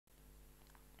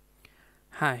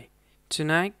Hi,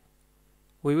 tonight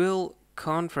we will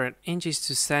convert inches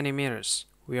to centimeters.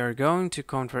 We are going to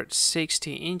convert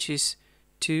 60 inches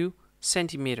to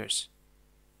centimeters,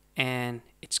 and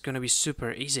it's gonna be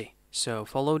super easy. So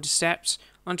follow the steps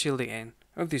until the end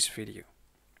of this video.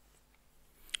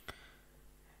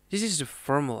 This is the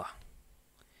formula.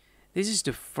 This is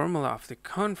the formula of the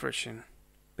conversion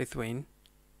between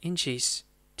inches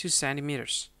to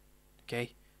centimeters.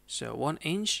 Okay, so 1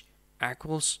 inch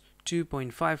equals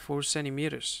 2.54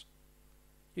 centimeters.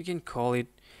 You can call it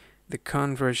the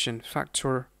conversion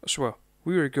factor as well.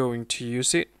 We are going to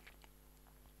use it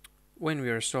when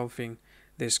we are solving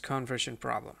this conversion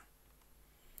problem.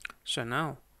 So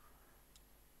now,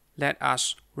 let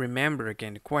us remember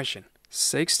again the question.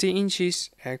 60 inches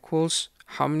equals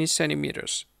how many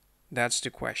centimeters? That's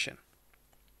the question.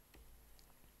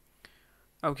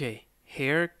 Okay,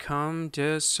 here comes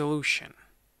the solution.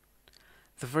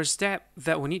 The first step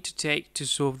that we need to take to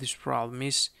solve this problem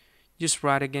is just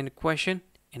write again the question,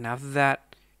 and after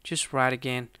that, just write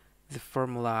again the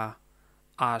formula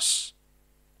as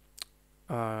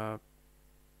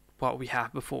what we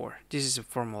have before. This is a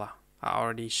formula I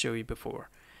already showed you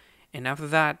before. And after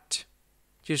that,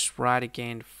 just write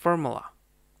again the formula.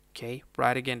 Okay,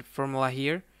 write again the formula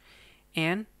here.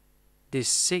 And this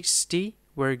 60,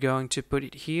 we're going to put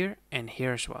it here and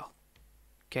here as well.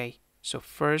 Okay, so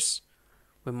first,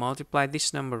 we multiply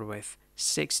this number with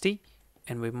 60,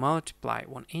 and we multiply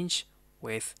 1 inch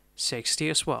with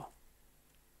 60 as well.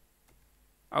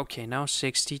 Okay, now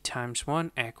 60 times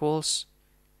 1 equals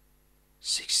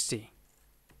 60.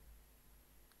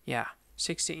 Yeah,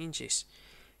 60 inches.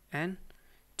 And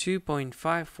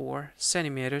 2.54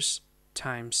 centimeters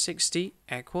times 60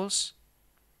 equals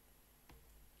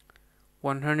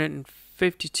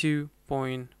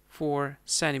 152.4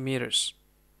 centimeters.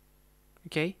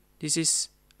 Okay, this is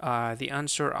the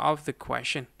answer of the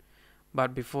question.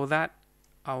 But before that,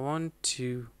 I want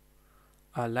to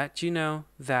let you know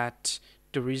that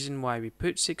the reason why we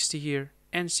put 60 here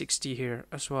and 60 here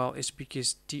as well is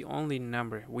because the only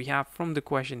number we have from the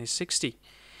question is 60.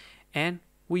 And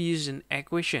we use an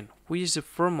equation, we use a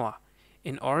formula.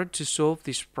 In order to solve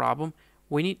this problem,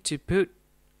 we need to put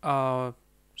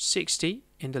 60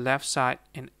 in the left side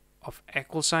of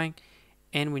equal sign,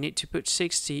 and we need to put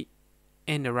 60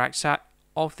 in the right side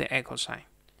of the equal sign.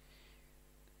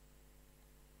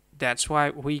 That's why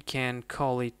we can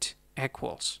call it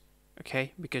equals,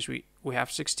 okay? Because we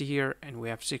have 60 here and we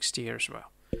have 60 here as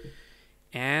well.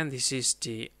 And this is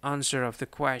the answer of the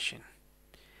question.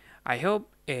 I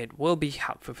hope it will be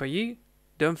helpful for you.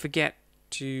 Don't forget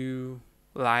to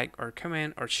like or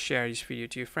comment or share this video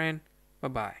to your friend.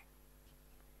 Bye-bye.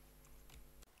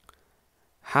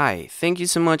 Hi, thank you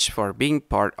so much for being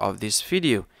part of this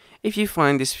video. If you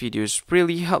find this video is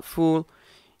really helpful,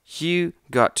 you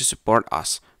got to support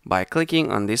us by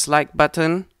clicking on this like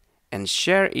button and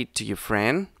share it to your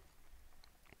friend.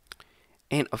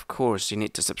 And of course, you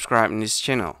need to subscribe in this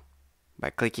channel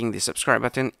by clicking the subscribe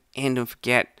button, and don't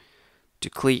forget to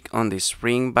click on this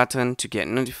ring button to get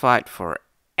notified for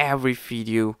every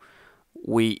video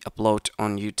we upload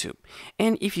on YouTube.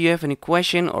 And if you have any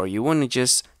question or you want to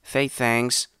just say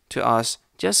thanks to us,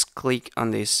 just click on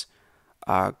this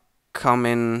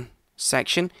comment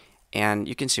section and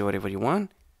you can see whatever you want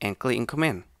and click and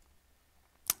comment.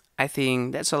 I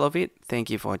think that's all of it. Thank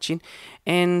you for watching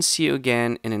and see you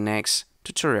again in the next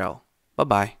tutorial. Bye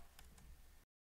bye.